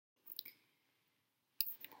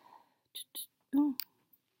Oh,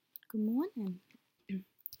 good morning.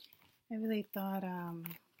 I really thought, I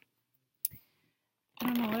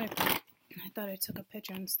don't know what I thought. I thought I took a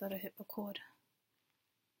picture instead of hit record.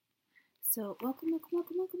 So, welcome.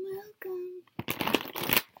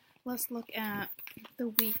 Let's look at the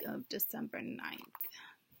week of December 9th,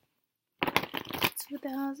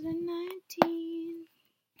 2019.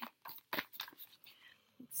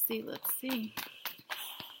 Let's see.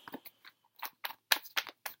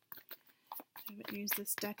 I haven't used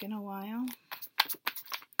this deck in a while.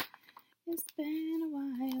 It's been a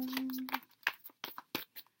while.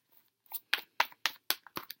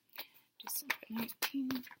 December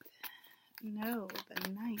 19th. No, the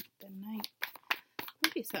 9th.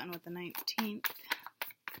 We'll be starting with the 19th.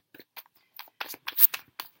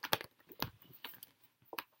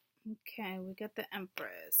 Okay, we got the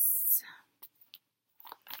Empress.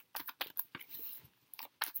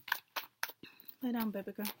 Lay down,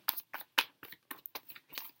 baby girl.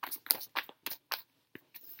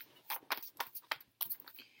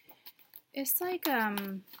 It's like,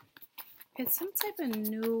 it's some type of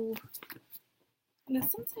new, there's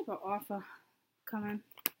some type of offer coming.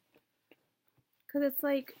 Because it's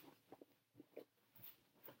like,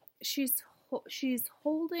 she's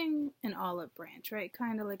holding an olive branch, right?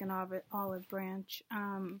 Kind of like an olive branch.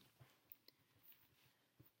 I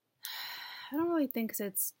don't really think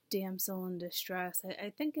it's damsel in distress.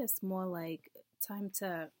 I think it's more like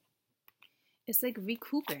it's like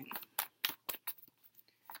recouping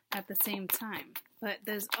at the same time. But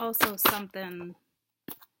there's also something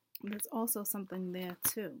there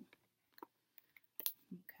too.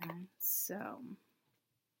 Okay, so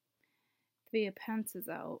Three of Pence is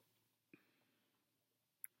out.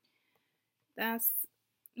 That's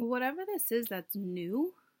whatever this is that's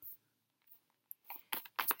new.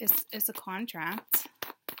 It's a contract.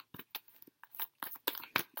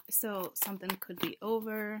 So something could be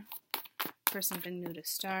over for something new to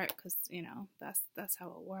start, because that's how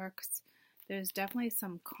it works. There's definitely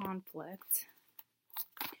some conflict.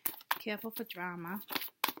 Careful for drama.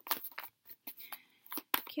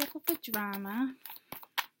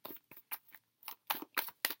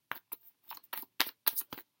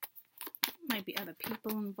 Might be other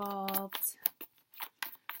people involved.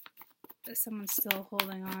 Someone's still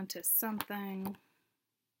holding on to something.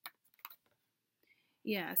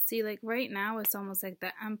 Yeah, see, like right now it's almost like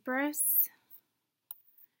the Empress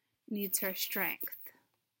needs her strength.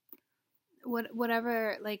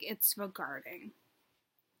 Whatever, like, it's regarding.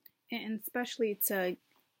 And especially to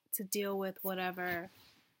deal with whatever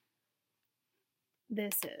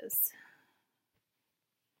this is.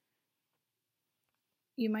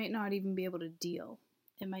 You might not even be able to deal.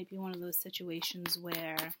 It might be one of those situations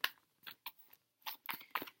where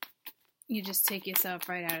you just take yourself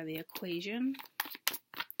right out of the equation.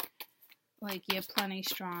 Like, you're plenty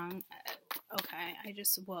strong. Okay,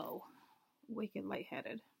 whoa. Wicked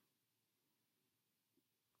lightheaded.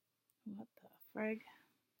 What the frig?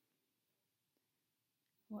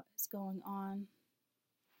 What is going on?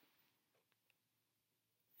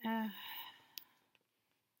 I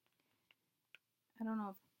don't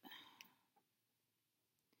know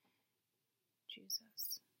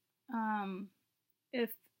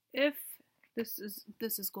if this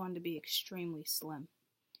is going to be extremely slim.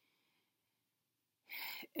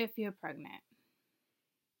 If you're pregnant,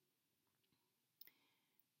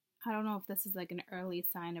 I don't know if this is like an early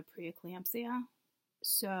sign of preeclampsia,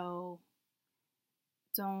 so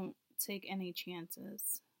don't take any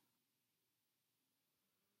chances.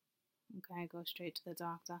 Okay, go straight to the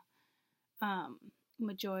doctor.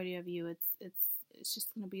 Majority of you, it's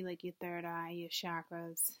just gonna be like your third eye, your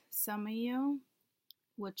chakras. Some of you,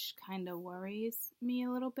 which kind of worries me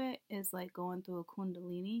a little bit, is like going through a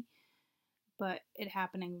kundalini, but it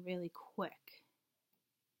happening really quick.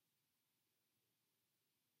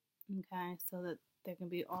 Okay, so that there can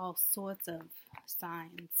be all sorts of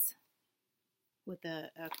signs with a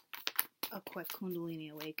quick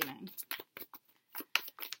kundalini awakening.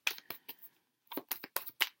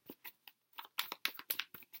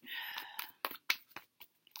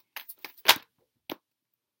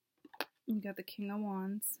 You got the King of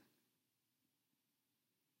Wands.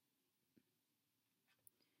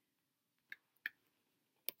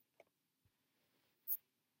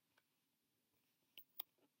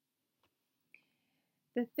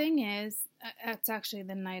 The thing is, it's actually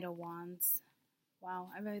the Knight of Wands. Wow,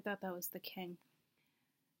 I really thought that was the King.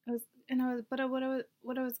 What I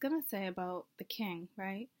was gonna say about the King,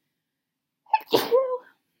 right?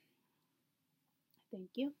 Thank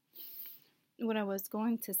you. What I was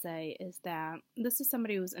going to say is that this is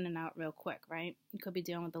somebody who's in and out real quick, right? You could be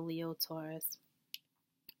dealing with a Leo, Taurus.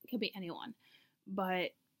 It could be anyone.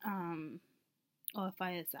 but, or a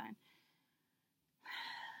fire sign.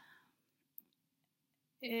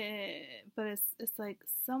 But it's like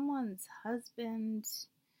someone's husband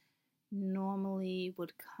normally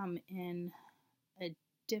would come in a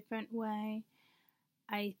different way.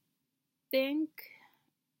 I think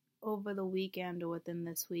over the weekend or within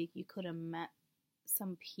this week, you could have met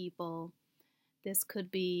some people. This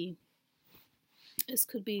could be a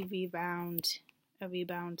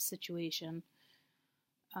rebound situation.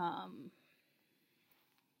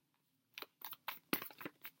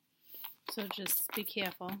 So just be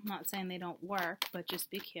careful. I'm not saying they don't work, but just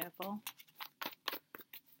be careful.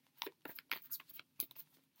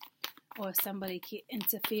 Or somebody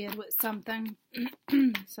interfered with something.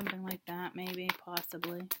 Something like that, maybe,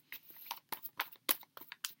 possibly.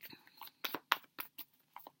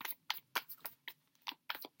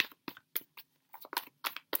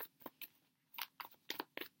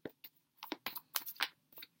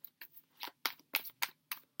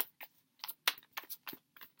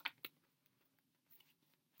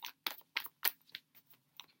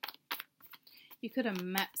 You could have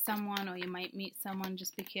met someone, or you might meet someone.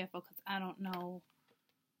 Just be careful, because I don't know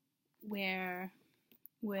where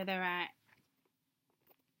they're at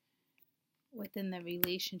within the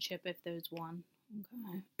relationship, if there's one.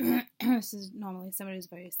 Okay. This is normally somebody who's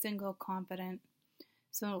very single, confident.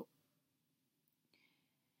 So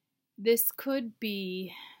this could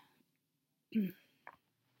be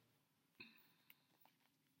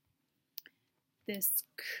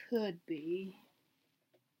the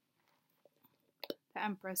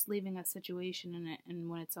Empress leaving a situation in it, and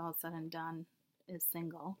when it's all said and done, is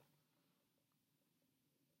single.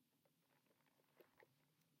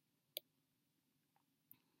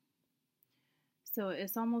 So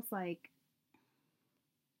it's almost like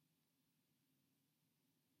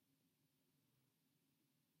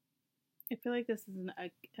I feel like this is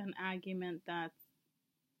an argument that's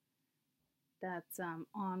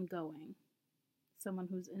ongoing. Someone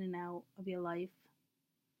who's in and out of your life.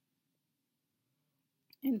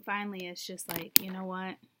 And finally, it's just like, you know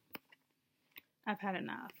what? I've had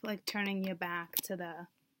enough. Like turning your back to the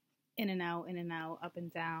in and out, up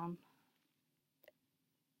and down.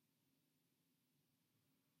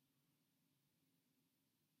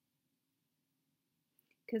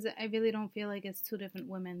 Because I really don't feel like it's two different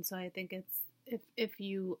women. So I think it's, if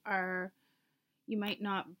you might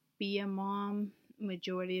not be a mom.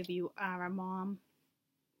 Majority of you are a mom.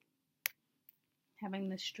 Having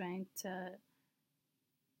the strength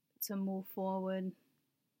to move forward.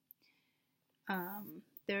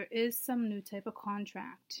 There is some new type of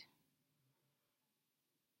contract.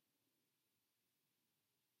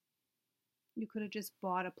 You could have just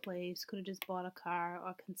bought a place, could have just bought a car,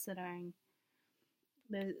 or considering.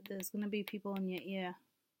 There's going to be people in your ear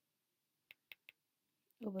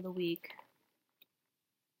over the week.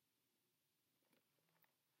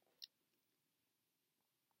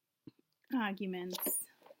 Arguments.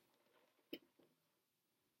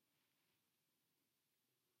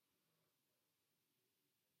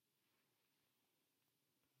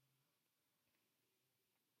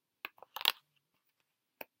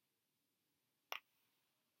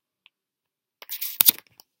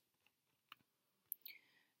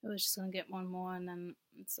 I was just going to get one more, and then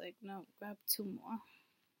it's like, no, grab two more.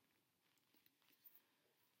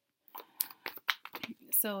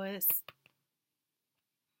 So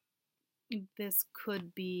this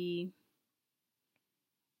could be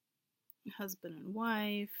husband and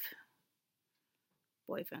wife,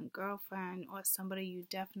 boyfriend, girlfriend, or somebody you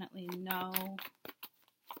definitely know.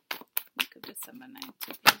 Week of December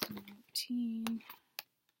 9th, 2019.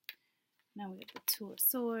 Now we have the Two of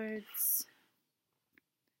Swords.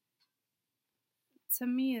 To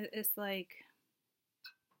me, it's like,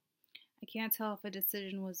 I can't tell if a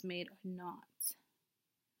decision was made or not.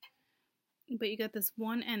 But you got this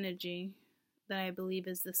one energy that I believe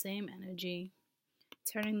is the same energy,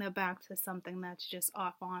 turning their back to something that's just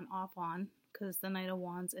off on, because the Knight of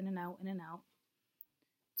Wands, in and out.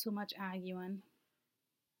 Too much arguing.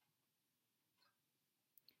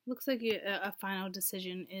 Looks like a final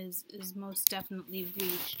decision is most definitely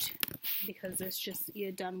reached, because it's just,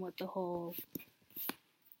 you're done with the whole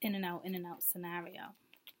in and out scenario.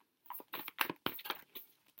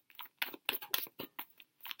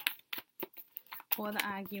 Or the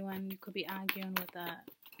arguing, you could be arguing with a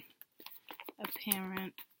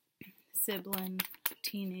parent, sibling,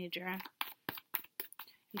 teenager.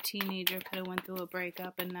 Your teenager could have went through a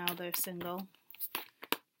breakup and now they're single.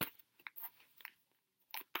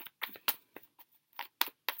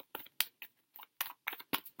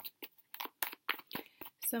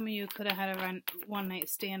 Some of you could have had a one-night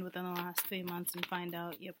stand within the last 3 months and find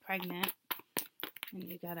out you're pregnant. And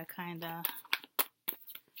you gotta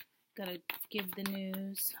give the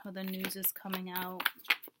news, or the news is coming out.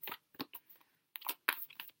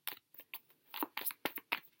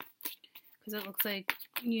 Because it looks like,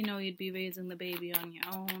 you'd be raising the baby on your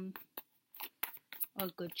own. A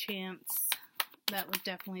good chance. That would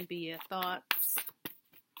definitely be your thoughts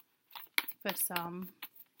for some.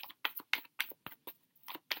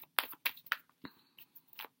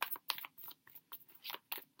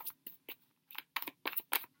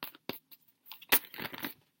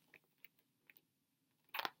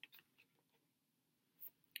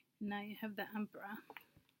 Now you have the Emperor.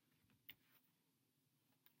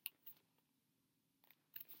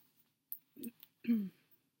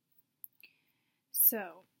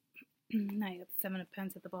 So, now you have the Seven of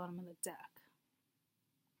Pentacles at the bottom of the deck.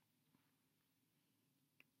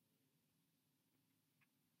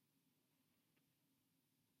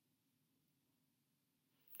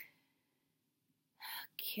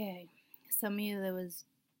 Okay, some of you, there was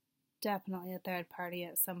definitely a third party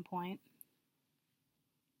at some point.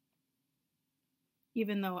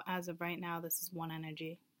 Even though, as of right now, this is one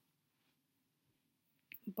energy.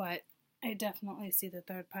 But I definitely see the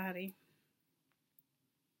third party.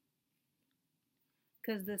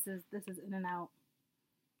 Because this is in and out.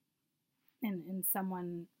 And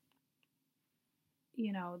someone,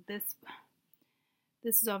 this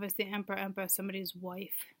is obviously Emperor, somebody's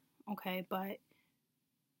wife. Okay, but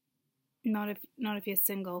not if you're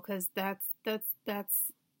single, because that's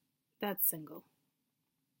single.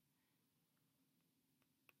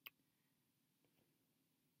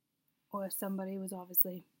 Or somebody was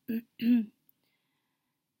obviously having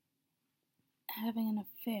an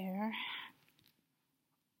affair.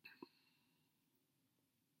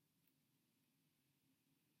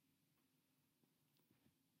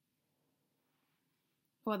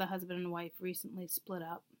 Or the husband and wife recently split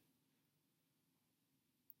up.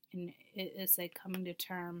 And it's like coming to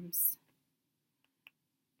terms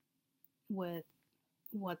with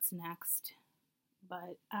what's next.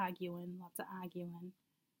 But arguing, lots of arguing.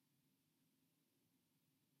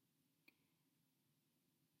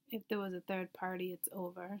 If there was a third party, it's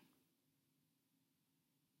over.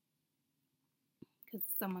 Because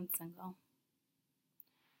someone's single.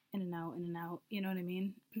 In and out, in and out. You know what I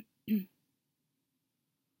mean?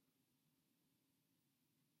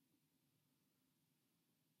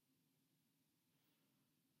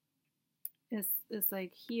 It's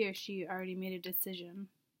like he or she already made a decision.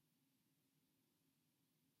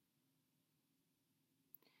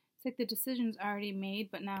 It's like the decision's already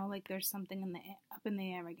made, but now like there's something up in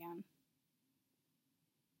the air again.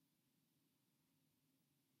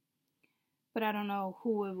 But I don't know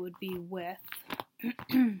who it would be with.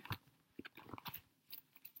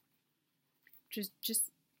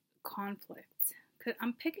 just conflict. 'Cause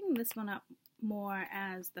I'm picking this one up more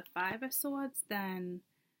as the Five of Swords than,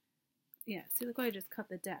 yeah, see, look, I just cut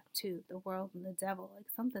the deck too. The World and the Devil, like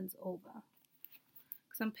something's over.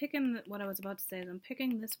 Because I'm picking, what I was about to say is I'm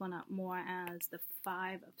picking this one up more as the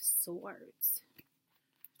Five of Swords.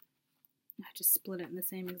 I just split it in the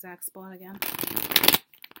same exact spot again.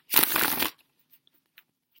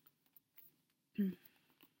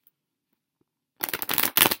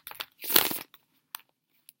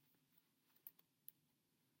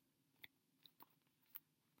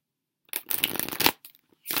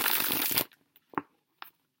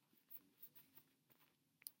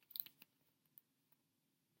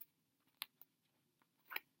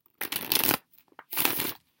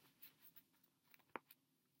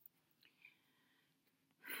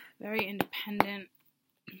 Very independent.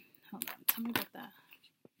 Hold on, tell me about that.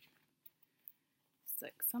 It's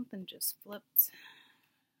like something just flipped.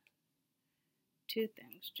 Two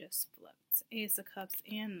things just flipped. Ace of Cups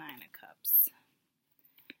and Nine of Cups.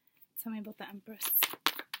 Tell me about the Empress.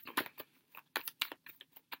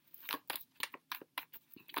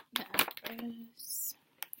 The Empress.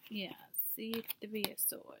 Yeah, see, Three of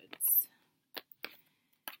Swords.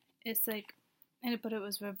 It's like, but it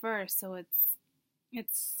was reversed, so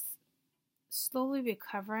it's slowly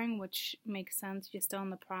recovering, which makes sense. You're still in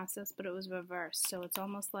the process, but it was reversed. So it's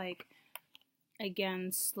almost like,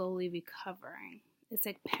 again, slowly recovering. It's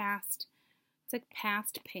like past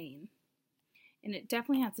pain. And it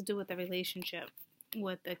definitely has to do with the relationship,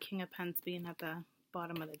 with the King of Pentacles being at the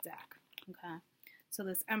bottom of the deck. Okay. So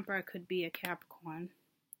this Emperor could be a Capricorn,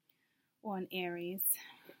 or an Aries,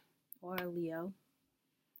 or a Leo.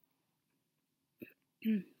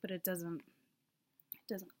 But it doesn't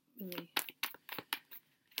really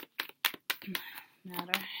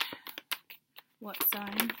matter what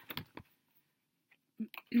sign.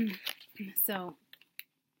 So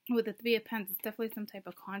with the Three of Pentacles, it's definitely some type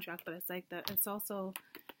of contract, but it's like it's also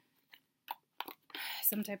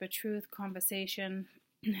some type of truth, conversation.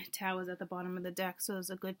 Tower's at the bottom of the deck, so there's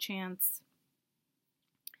a good chance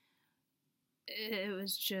it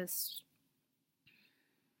was just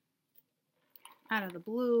out of the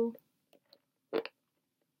blue.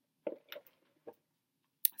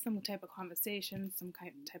 Some type of conversation, some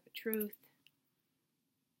type of truth.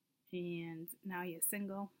 And now you're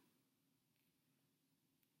single.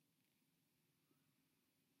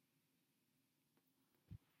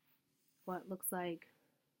 What looks like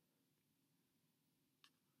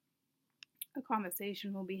a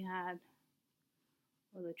conversation will be had,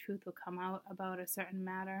 or the truth will come out about a certain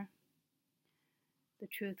matter. The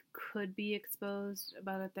truth could be exposed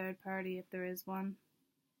about a third party if there is one.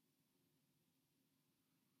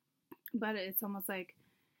 But it's almost like,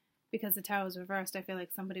 because the Tower is reversed, I feel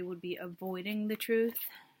like somebody would be avoiding the truth.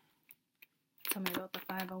 Tell me about the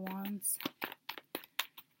Five of Wands.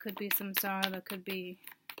 Could be some sorrow, there could be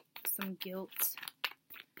some guilt.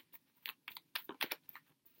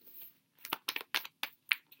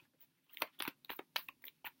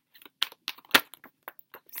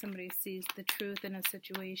 Somebody sees the truth in a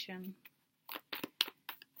situation.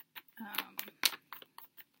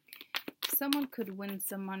 Someone could win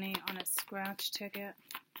some money on a scratch ticket.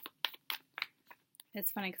 It's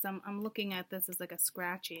funny because I'm looking at this as like a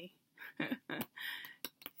scratchy.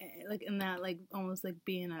 Like in that, like almost like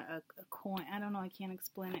being a coin. I don't know, I can't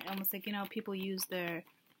explain it. Almost like, you know, people use their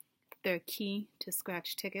key to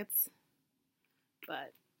scratch tickets.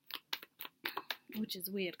 But, which is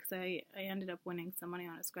weird because I ended up winning some money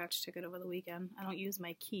on a scratch ticket over the weekend. I don't use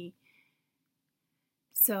my key.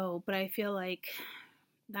 So, but I feel like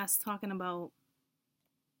that's talking about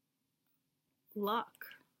luck.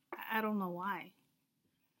 I don't know why.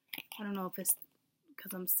 I don't know if it's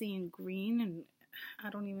because I'm seeing green, and I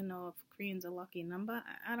don't even know if green's a lucky number.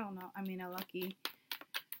 I don't know. I mean, a lucky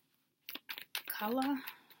color.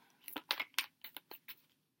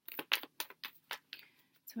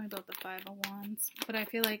 Tell me about the Five of Wands. But I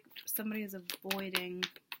feel like somebody is avoiding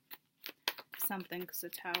something because the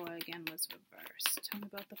Tower again was reversed. Tell me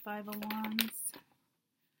about the Five of Wands.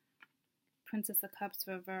 Princess of Cups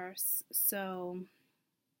reverse. So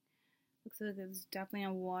looks like there's definitely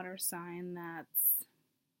a water sign that's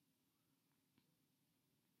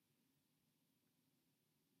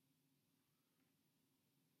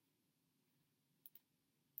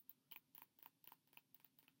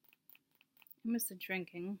I miss the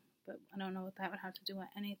drinking, but I don't know what that would have to do with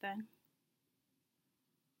anything.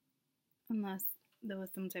 Unless there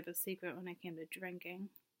was some type of secret when it came to drinking.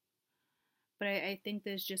 But I think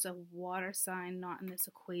there's just a water sign not in this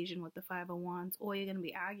equation with the Five of Wands. Or you're going to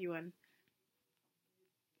be arguing.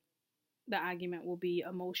 The argument will be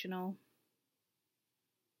emotional.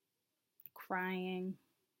 Crying.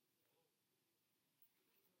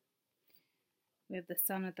 We have the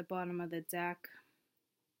Sun at the bottom of the deck.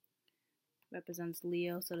 Represents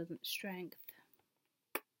Leo, so it isn't strength.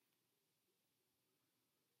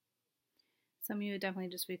 Some of you are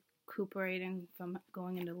definitely just recuperating from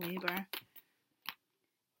going into labor.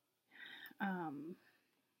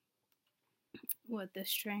 With the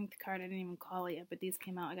Strength card, I didn't even call it yet, but these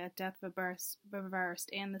came out. I got Death reversed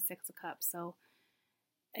and the Six of Cups. So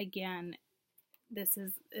again,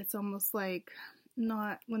 it's almost like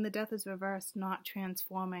not, when the Death is reversed, not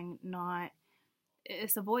transforming,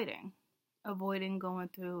 it's avoiding going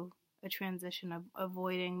through a transition, of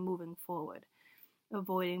avoiding moving forward,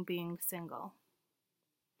 avoiding being single.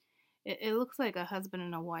 It looks like a husband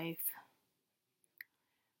and a wife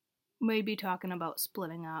may be talking about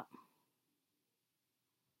splitting up.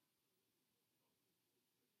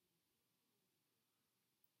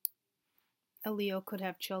 A Leo could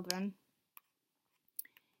have children,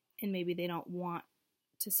 and maybe they don't want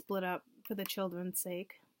to split up for the children's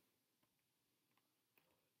sake.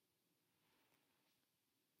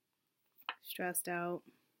 Stressed out.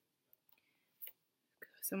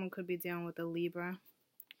 Someone could be dealing with a Libra.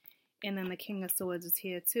 And then the King of Swords is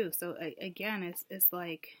here too. So again, it's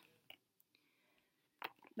like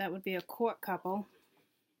that would be a court couple.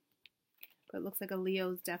 But it looks like a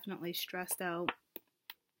Leo's definitely stressed out.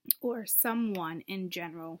 Or someone in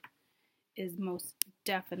general is most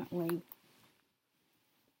definitely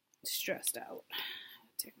stressed out.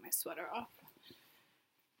 Take my sweater off.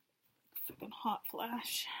 Freaking hot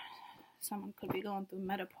flash. Someone could be going through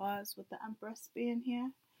menopause with the Empress being here.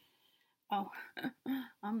 Oh,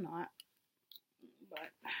 I'm not.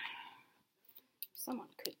 But someone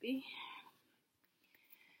could be.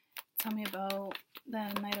 Tell me about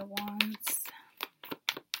the Knight of Wands.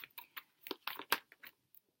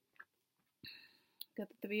 Got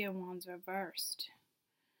the Three of Wands reversed.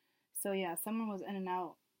 So yeah, someone was in and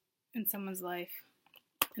out in someone's life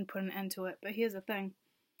and put an end to it. But here's the thing.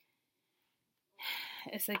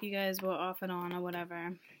 It's like you guys were off and on or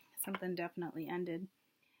whatever. Something definitely ended.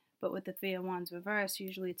 But with the Three of Wands reversed,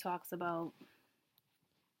 usually talks about,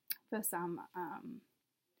 for some,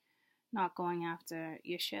 not going after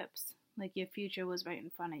your ships. Like your future was right in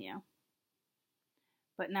front of you.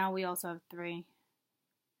 But now we also have three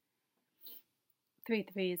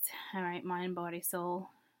threes, all right, mind, body, soul.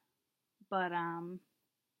 But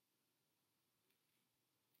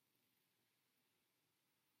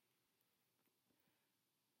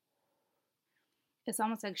it's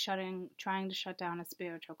almost like trying to shut down a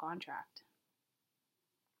spiritual contract.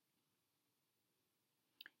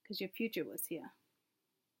 Because your future was here.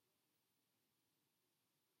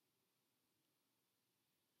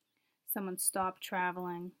 Someone stopped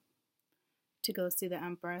traveling to go see the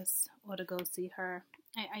Empress or to go see her.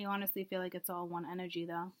 I honestly feel like it's all one energy,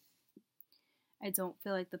 though. I don't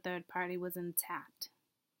feel like the third party was intact.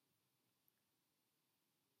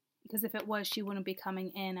 Because if it was, she wouldn't be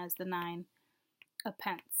coming in as the Nine of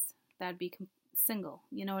Pence. That'd be single.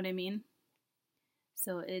 You know what I mean?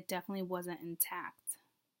 So it definitely wasn't intact.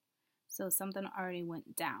 So something already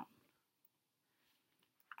went down.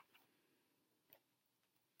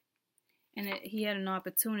 And he had an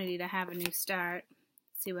opportunity to have a new start.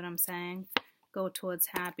 See what I'm saying? Go towards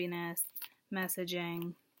happiness,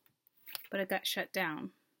 messaging. But it got shut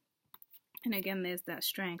down. And again, there's that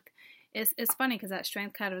strength. It's funny because that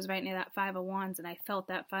strength card was right near that Five of Wands, and I felt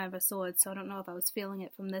that Five of Swords. So I don't know if I was feeling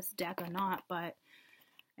it from this deck or not, but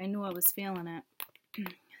I knew I was feeling it.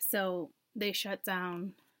 So they shut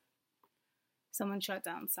down. Someone shut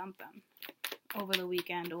down something over the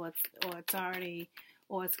weekend, or it's already,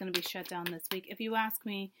 or it's going to be shut down this week. If you ask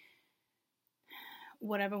me,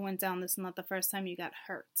 whatever went down, this is not the first time you got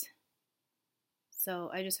hurt.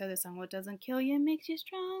 So I just heard this song, what doesn't kill you makes you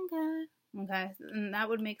stronger. Okay, and that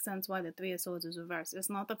would make sense why the Three of Swords is reversed. It's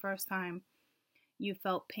not the first time you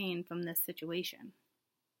felt pain from this situation.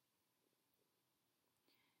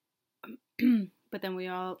 But then we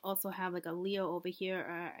all also have like a Leo over here,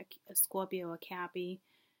 or a Scorpio, a Cappy,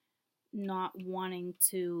 not wanting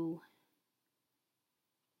to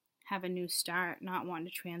have a new start, not wanting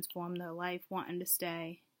to transform their life, wanting to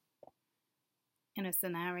stay in a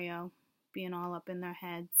scenario, being all up in their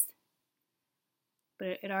heads.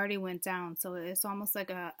 But it already went down, so it's almost like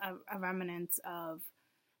a remnant of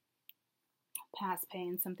past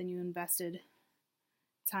pain, something you invested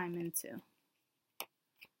time into.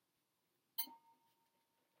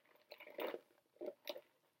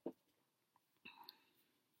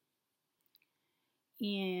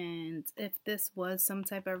 And if this was some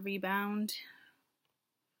type of rebound,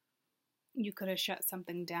 you could have shut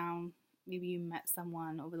something down. Maybe you met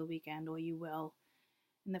someone over the weekend, or you will,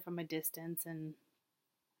 and they're from a distance, and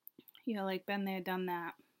you're like, been there, done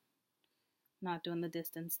that. Not doing the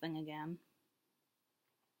distance thing again.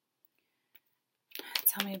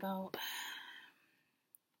 Tell me about,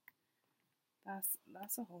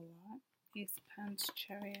 that's a whole lot. Ace of Pence,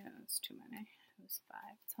 Chariot, that's too many. It was 5.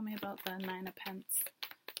 Tell me about the Nine of Pence.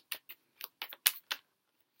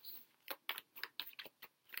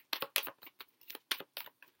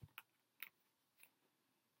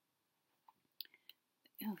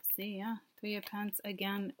 Oh, see, yeah. 3 of Pence,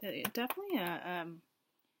 again, definitely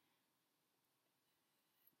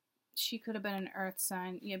she could have been an earth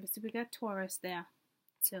sign. Yeah, but see, we got Taurus there,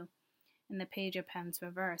 too. And the Page of Pence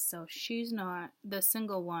reversed. So she's not, the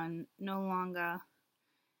single one, no longer,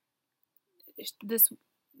 this,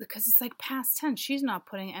 because it's like past tense. She's not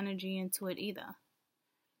putting energy into it either.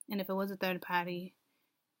 And if it was a third party,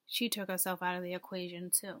 she took herself out of the equation,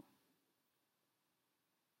 too.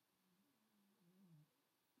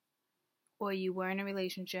 Or you were in a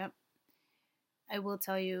relationship. I will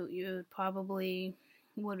tell you, you probably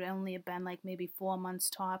would only have been like maybe 4 months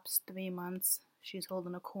tops, 3 months. She's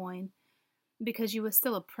holding a coin. Because you were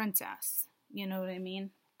still a princess. You know what I mean?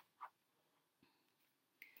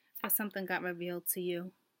 But something got revealed to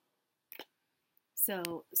you.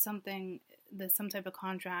 So there's some type of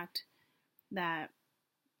contract that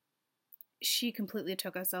she completely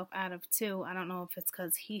took herself out of too. I don't know if it's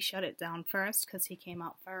because he shut it down first, because he came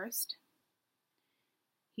out first.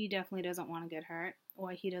 He definitely doesn't want to get hurt,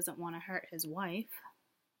 or he doesn't want to hurt his wife.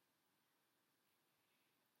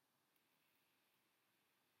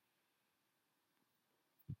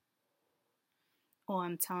 Or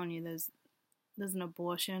I'm telling you, there's an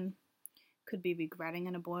abortion. Could be regretting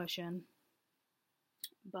an abortion.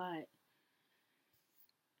 But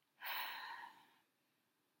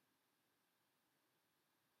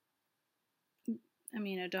I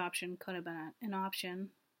mean, adoption could have been an option.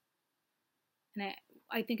 And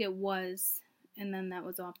I think it was, and then that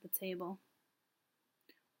was off the table.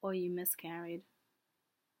 Or you miscarried.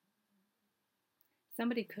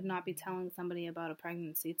 Somebody could not be telling somebody about a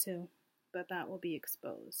pregnancy too, but that will be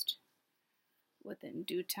exposed within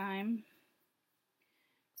due time.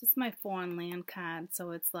 This is my foreign land card, so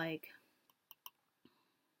it's like,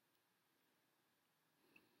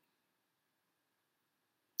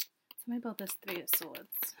 tell me about this Three of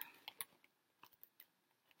Swords.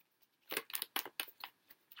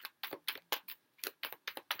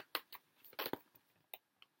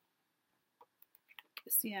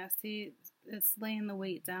 Yeah, see, it's laying the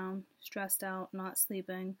weight down, stressed out, not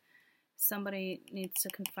sleeping. Somebody needs to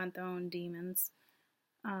confront their own demons.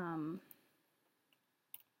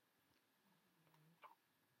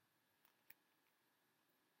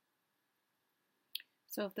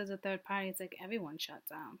 So if there's a third party, it's like everyone shut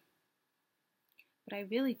down. But I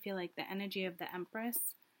really feel like the energy of the Empress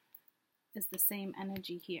is the same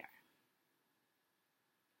energy here.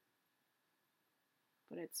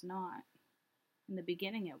 But it's not. In the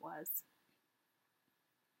beginning it was.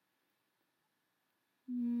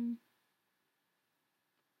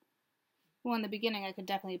 Well, in the beginning I could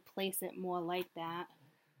definitely place it more like that.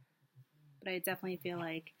 But I definitely feel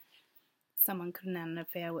like someone could have had an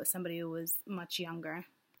affair with somebody who was much younger.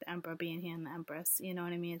 The Emperor being here and the Empress. You know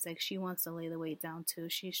what I mean? It's like she wants to lay the weight down too.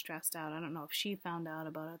 She's stressed out. I don't know if she found out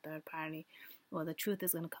about a third party. Or the truth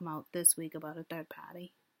is going to come out this week about a third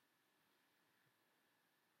party.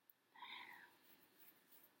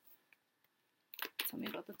 Tell me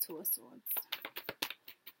about the Two of Swords.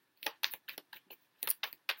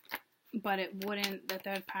 But it wouldn't, the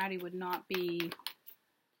third party would not be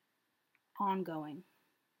ongoing.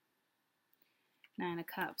 Nine of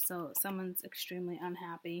Cups. So someone's extremely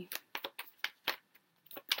unhappy.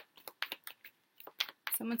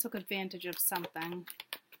 Someone took advantage of something.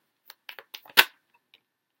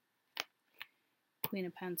 Queen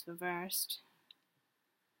of Pentacles reversed.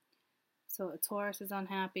 So a Taurus is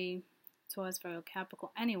unhappy. Taurus, Virgo,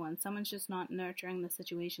 Capricorn, anyone. Someone's just not nurturing the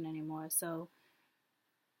situation anymore. So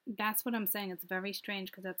that's what I'm saying. It's very strange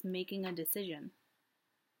because that's making a decision.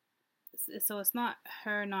 So it's not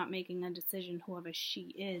her not making a decision, whoever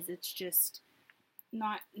she is. It's just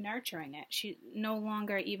not nurturing it. She's no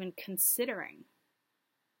longer even considering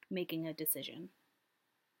making a decision.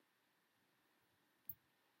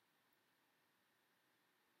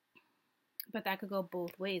 But that could go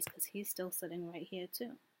both ways because he's still sitting right here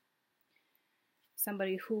too.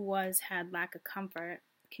 Somebody who had lack of comfort.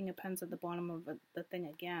 King of Pentacles at the bottom of the thing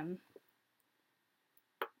again.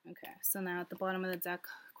 Okay, so now at the bottom of the deck,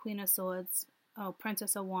 Queen of Swords. Oh,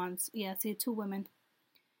 Princess of Wands. Yeah, see, two women.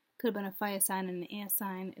 Could have been a fire sign and an air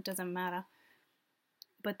sign. It doesn't matter.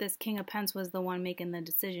 But this King of Pentacles was the one making the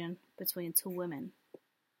decision between two women.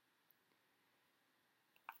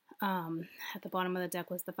 At the bottom of the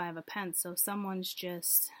deck was the Five of Pentacles. So someone's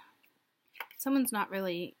not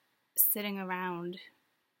really sitting around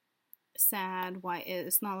sad. Why?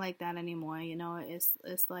 It's not like that anymore. You know,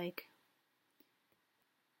 it's like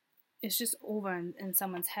it's just over in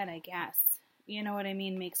someone's head, I guess. You know what I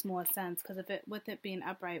mean? Makes more sense because with it being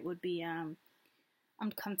upright would be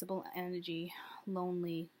uncomfortable energy,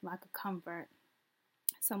 lonely, lack of comfort.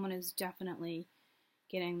 Someone is definitely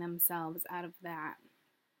getting themselves out of that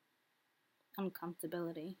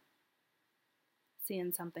uncomfortability,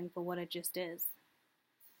 seeing something for what it just is.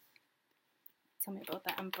 Tell me about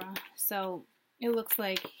the Emperor. So it looks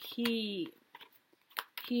like he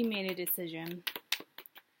made a decision,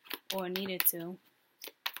 or needed to.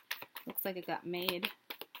 Looks like it got made.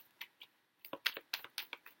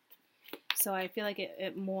 So I feel like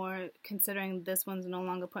it more, considering this one's no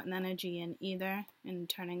longer putting energy in either, and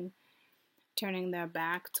turning their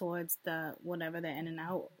back towards the whatever they're in and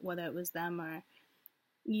out, whether it was them or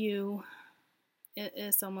you.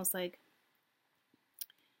 It's almost like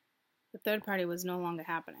the third party was no longer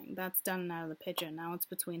happening. That's done and out of the picture. Now it's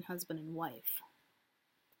between husband and wife.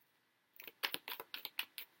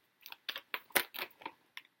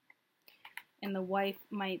 And the wife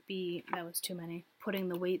might be, that was too many, putting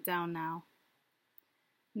the weight down now.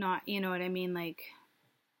 Not, you know what I mean? Like,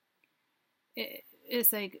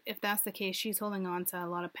 it's like, if that's the case, she's holding on to a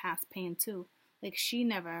lot of past pain too. Like, she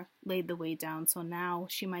never laid the weight down. So now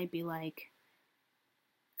she might be like,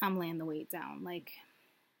 I'm laying the weight down. Like,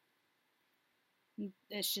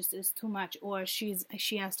 it's too much. Or she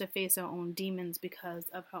has to face her own demons because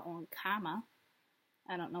of her own karma.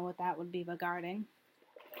 I don't know what that would be regarding.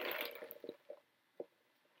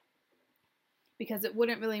 Because it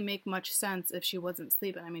wouldn't really make much sense if she wasn't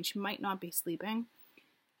sleeping. I mean, she might not be sleeping,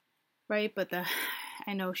 right? But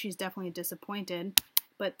I know she's definitely disappointed,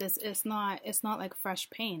 but it's not like fresh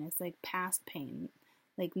pain. It's like past pain,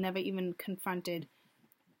 like never even confronted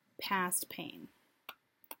past pain.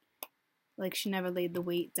 Like she never laid the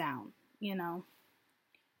weight down, you know.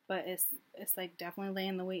 But it's like definitely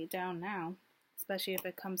laying the weight down now, especially if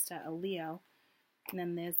it comes to a Leo. And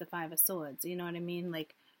then there's the Five of Swords. You know what I mean?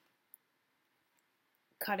 Like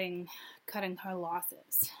cutting her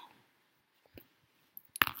losses.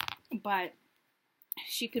 But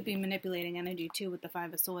she could be manipulating energy too with the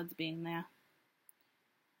Five of Swords being there.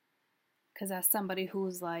 Because that's somebody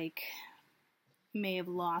who's like may have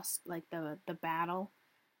lost like the battle,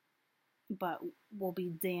 but will be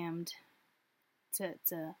damned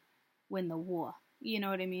to win the war. You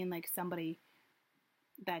know what I mean? Like somebody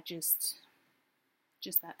that just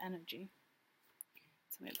that energy.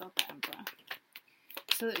 Tell me about the Emperor.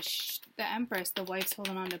 So the Empress, the wife's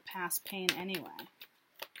holding on to past pain anyway.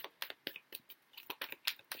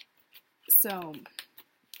 So,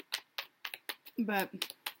 but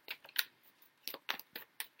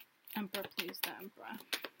Emperor, please, the Emperor.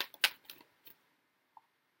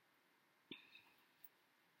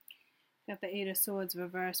 Got the Eight of Swords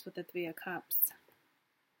reversed with the Three of Cups.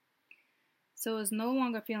 So is no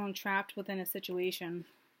longer feeling trapped within a situation,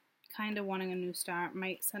 kind of wanting a new start,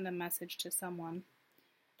 might send a message to someone.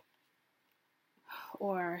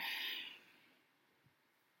 Or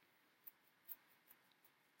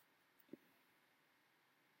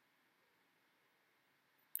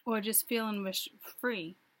just feeling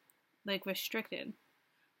free, like restricted,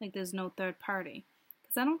 like there's no third party.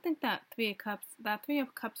 Because I don't think that Three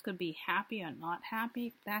of Cups could be happy or not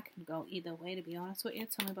happy. That can go either way, to be honest with you.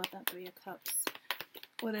 Tell me about that Three of Cups.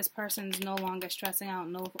 Or this person's no longer stressing out,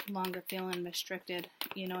 no longer feeling restricted.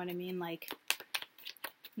 You know what I mean? Like,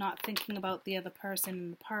 not thinking about the other person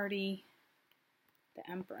in the party.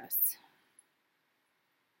 The Empress.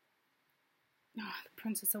 Oh, the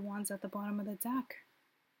Princess of Wands at the bottom of the deck.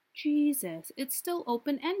 Jesus, it's still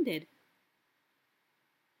open-ended.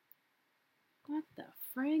 What the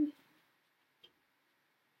frig?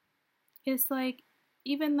 It's like,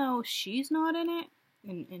 even though she's not in it,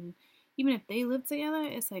 and even if they live together,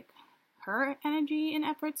 it's like her energy and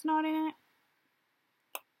effort's not in it.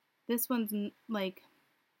 This one's like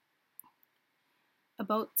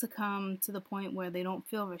about to come to the point where they don't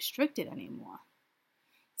feel restricted anymore.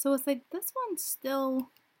 So it's like this one's still,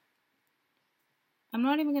 I'm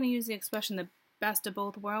not even going to use the expression the best of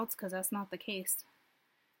both worlds, because that's not the case,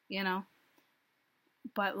 you know?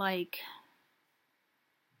 But like,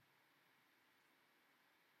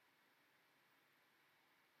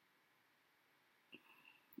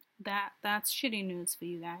 that's shitty news for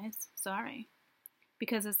you guys. Sorry.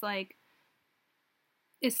 Because it's like,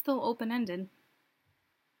 it's still open-ended.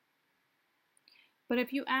 But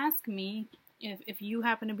if you ask me, if you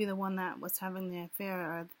happen to be the one that was having the affair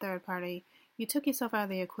or the third party, you took yourself out of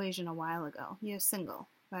the equation a while ago. You're single,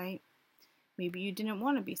 right? Maybe you didn't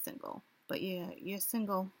want to be single, but you're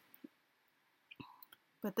single.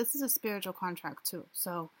 But this is a spiritual contract too,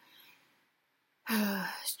 so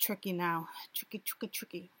it's tricky now.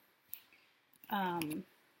 Tricky.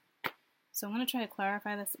 So I'm going to try to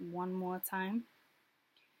clarify this one more time.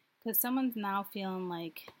 Because someone's now feeling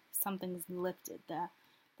like something's lifted. The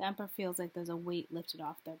Emperor feels like there's a weight lifted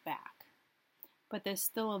off their back. But they're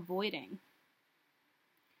still avoiding.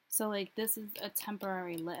 So like this is a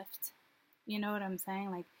temporary lift. You know what I'm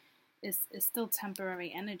saying? Like it's still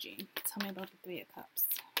temporary energy. Tell me about the Three of Cups.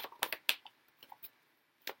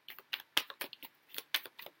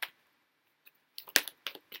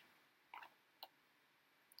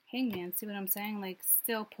 Hangman, see what I'm saying? Like,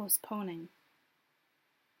 still postponing.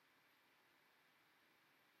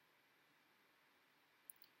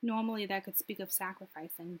 Normally that could speak of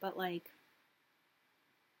sacrificing, but like,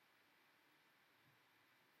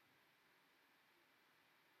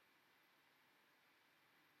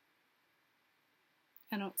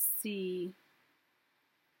 I don't see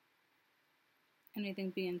anything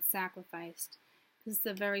being sacrificed. This is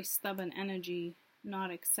a very stubborn energy,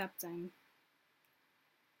 not accepting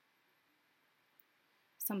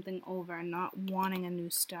something over, not wanting a new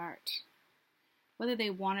start. Whether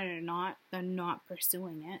they want it or not, they're not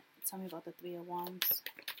pursuing it. Tell me about the Three of Wands.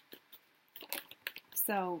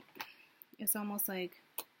 So, it's almost like,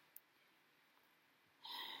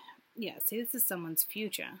 yeah, see, this is someone's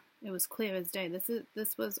future. It was clear as day.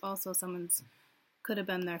 This was also someone's, could have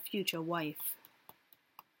been their future wife.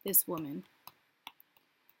 This woman.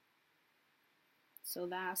 So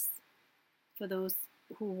that's, for those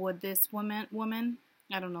who would this woman,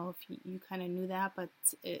 I don't know if you kind of knew that, but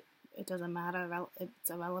it doesn't matter. It's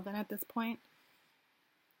irrelevant at this point.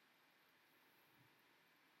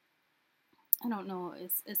 I don't know,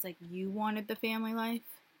 it's like you wanted the family life,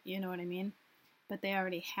 you know what I mean? But they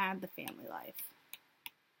already had the family life.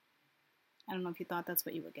 I don't know if you thought that's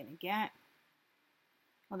what you were going to get.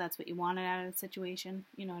 Well, that's what you wanted out of the situation,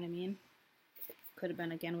 you know what I mean? Could have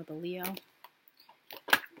been again with a Leo.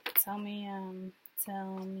 Tell me you're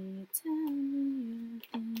thinking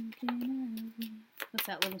of me. What's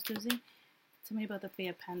that, little Susie? Tell me about the Three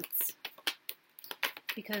of Pentacles.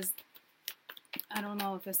 Because I don't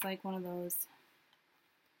know if it's like one of those,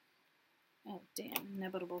 oh damn,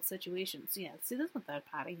 inevitable situations. Yeah, see, there's a third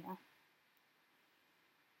party here.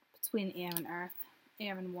 Between air and earth.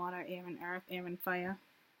 Air and water, air and earth, air and fire.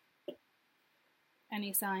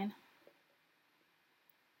 Any sign.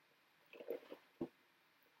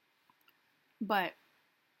 But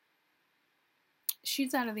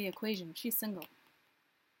she's out of the equation. She's single.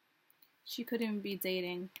 She couldn't be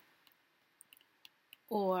dating.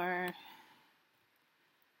 Or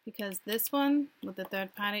because this one with the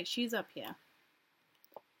third party, she's up here.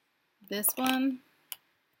 This one,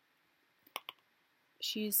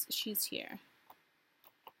 she's here.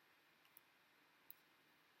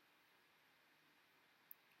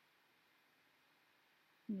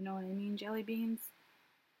 You know what I mean, jelly beans?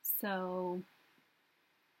 So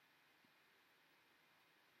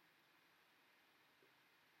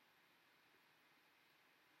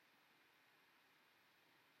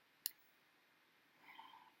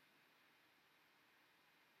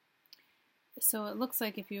it looks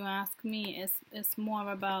like, if you ask me, it's more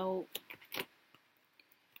about,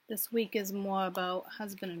 this week is more about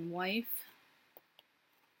husband and wife.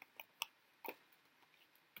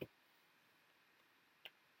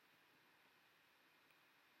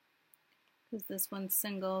 Because this one's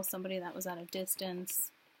single, somebody that was at a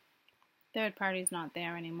distance. Third party's not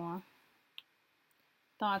there anymore.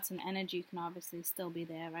 Thoughts and energy can obviously still be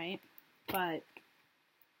there, right? But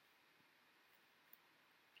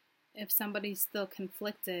if somebody's still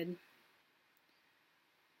conflicted,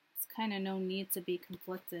 it's kind of no need to be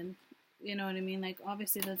conflicted. You know what I mean? Like,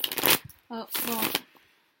 obviously there's, oh, well,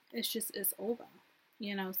 it's over.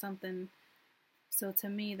 You know, something. So to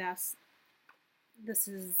me, this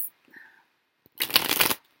is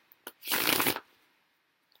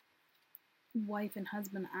wife and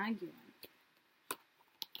husband arguing.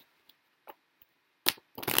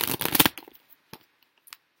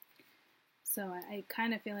 So I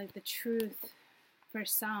kind of feel like the truth for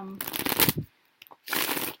some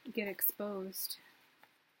get exposed.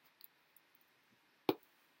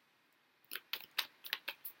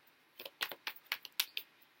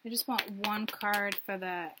 I just want one card for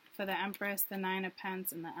the Empress, the Nine of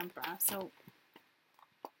Pentacles, and the Emperor. So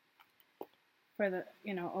for the,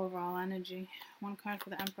 you know, overall energy, one card for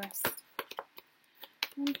the Empress,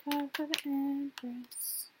 one card for the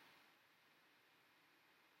Empress.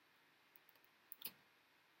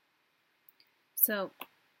 So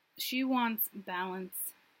she wants balance.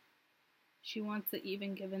 She wants the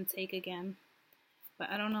even give and take again. But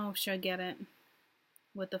I don't know if she'll get it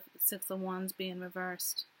with the Six of Wands being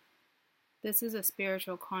reversed. This is a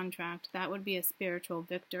spiritual contract. That would be a spiritual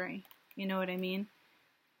victory. You know what I mean?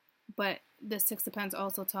 But the Six of Pentacles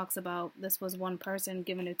also talks about this was one person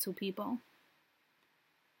giving it to people.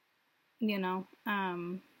 You know?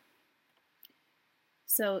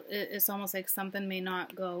 So it's almost like something may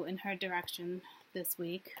not go in her direction this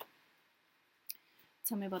week.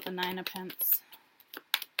 Tell me about the Nine of Pentacles.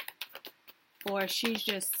 Or she's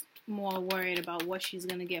just more worried about what she's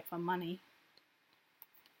going to get for money.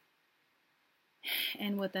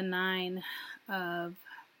 And with the Nine of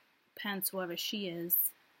Pentacles, whoever she is,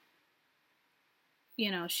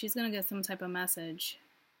 you know, she's going to get some type of message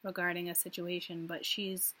regarding a situation, but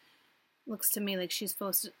looks to me like she's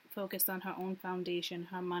focused on her own foundation,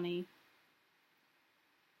 her money.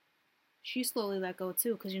 She slowly let go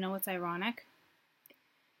too, because you know what's ironic?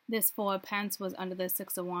 This Four of Pentacles was under the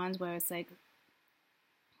Six of Wands, where it's like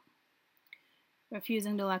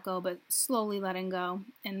refusing to let go, but slowly letting go.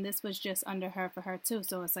 And this was just under her for her too.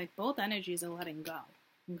 So it's like both energies are letting go.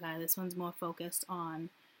 Okay, this one's more focused on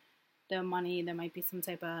the money. There might be some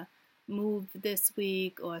type of move this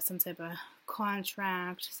week or some type of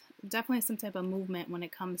contract. Definitely some type of movement when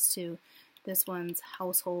it comes to this one's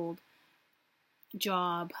household,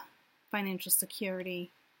 job, financial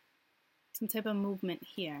security. Some type of movement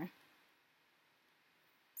here.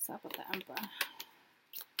 What's up with the Emperor?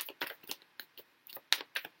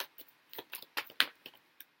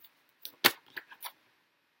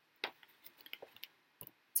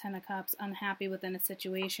 Ten of Cups, unhappy within a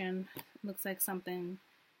situation. Looks like something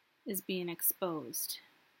is being exposed.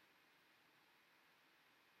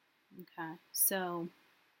 Okay, so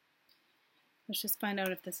Let's just find out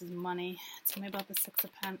if this is money. Tell me about the Six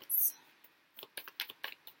of Pence.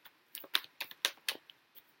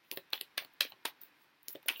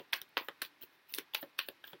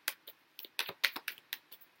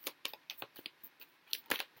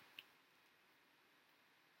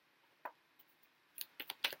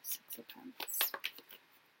 Six of Pence.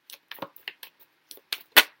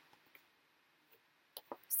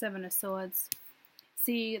 Seven of Swords.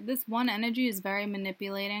 See, this one energy is very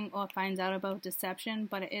manipulating or finds out about deception,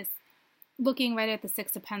 but it is looking right at the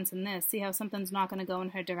Six of Pence in this. See how something's not going to go in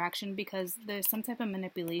her direction because there's some type of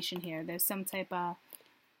manipulation here. There's some type of,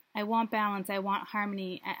 I want balance, I want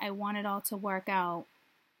harmony, I want it all to work out.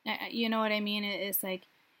 You know what I mean? It's like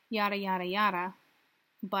yada, yada, yada,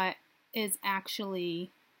 but is actually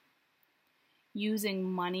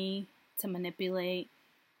using money to manipulate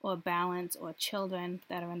or balance or children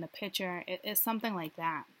that are in the picture. It's something like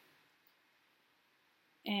that.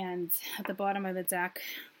 And at the bottom of the deck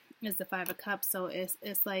is the Five of Cups, so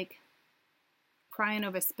it's like crying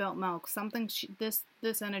over spilt milk. Something this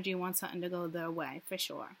energy wants something to go their way for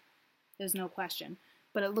sure. There's no question.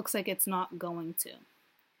 But it looks like it's not going to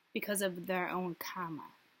because of their own karma.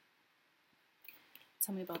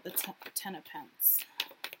 Tell me about the Ten of Pence.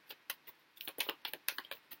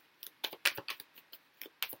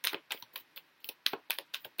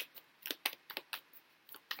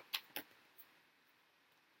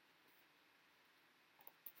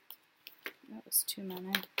 That was too many.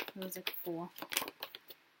 It was like 4.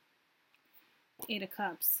 Eight of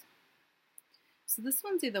Cups. So this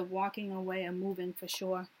one's either walking away or moving for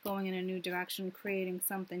sure. Going in a new direction, creating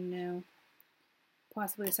something new.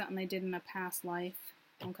 Possibly something they did in a past life.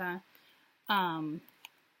 Okay.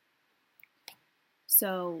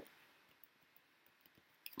 So,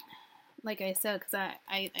 like I said, because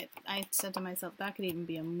I said to myself, that could even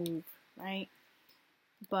be a move, right?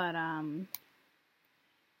 But,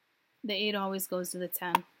 the 8 always goes to the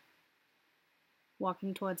 10.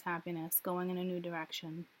 Walking towards happiness, going in a new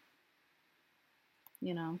direction.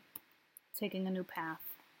 You know, taking a new path.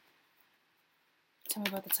 Tell me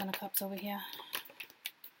about the Ten of Cups over here.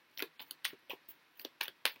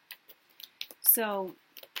 So,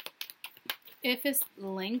 if it's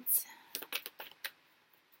linked,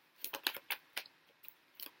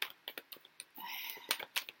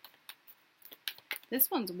 this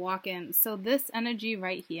one's walking. So this energy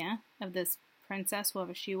right here of this princess,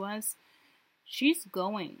 whoever she was, she's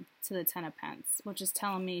going to the Ten of Pence, which is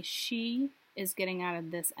telling me she is getting out of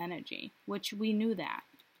this energy, which we knew that.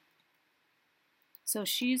 So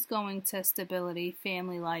she's going to stability,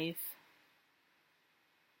 family life,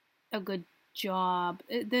 a good job.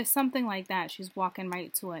 There's something like that. She's walking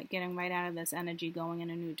right to it, getting right out of this energy, going in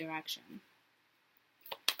a new direction.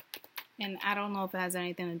 And I don't know if it has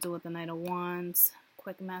anything to do with the Knight of Wands.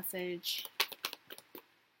 Quick message.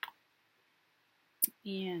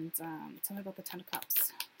 And tell me about the Ten of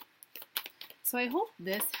Cups. So I hope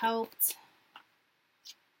this helped.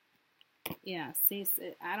 Yeah, see,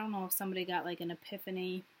 I don't know if somebody got like an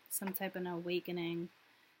epiphany, some type of awakening,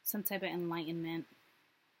 some type of enlightenment.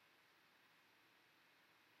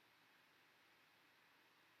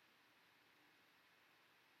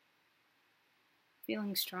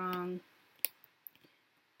 Feeling strong.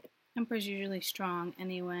 Emperor's usually strong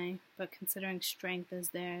anyway, but considering strength is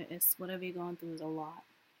there, it's whatever you're going through is a lot.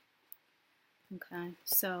 Okay,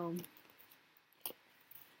 so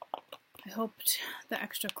I hoped the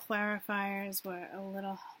extra clarifiers were a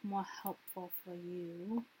little more helpful for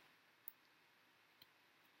you.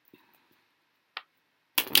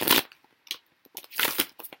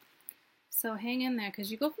 So hang in there, because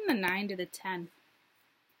you go from the 9 to the 10.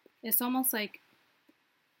 It's almost like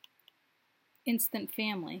instant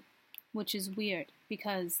family, which is weird,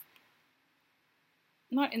 because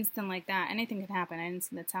not instant like that. Anything could happen. I didn't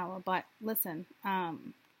see the Tower, but listen, the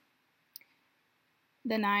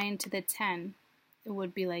 9 to the 10, it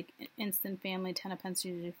would be like instant family, 10 of Pence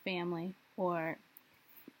usually family, or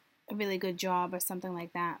a really good job or something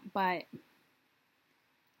like that. But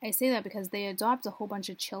I say that because they adopt a whole bunch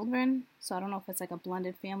of children, so I don't know if it's like a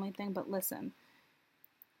blended family thing, but listen,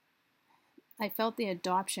 I felt the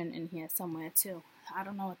adoption in here somewhere too. I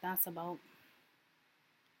don't know what that's about,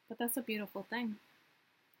 but that's a beautiful thing.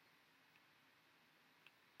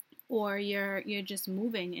 Or you're just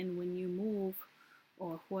moving, and when you move,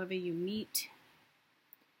 or whoever you meet,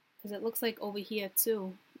 because it looks like over here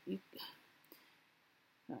too, I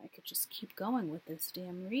could just keep going with this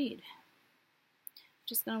damn read.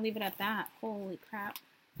 Just gonna leave it at that. Holy crap.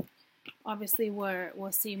 Obviously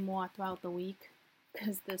we'll see more throughout the week,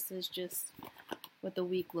 because this is just what the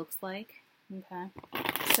week looks like. Okay,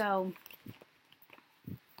 so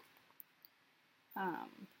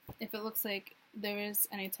If it looks like there is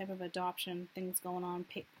any type of adoption things going on,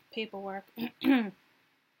 paperwork, it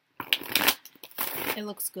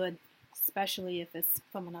looks good, especially if it's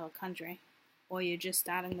from another country or you're just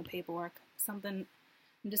starting the paperwork. Something,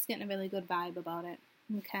 I'm just getting a really good vibe about it.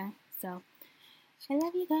 Okay, so I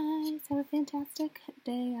love you guys. Have a fantastic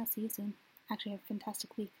day. I'll see you soon. Actually, have a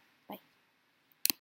fantastic week.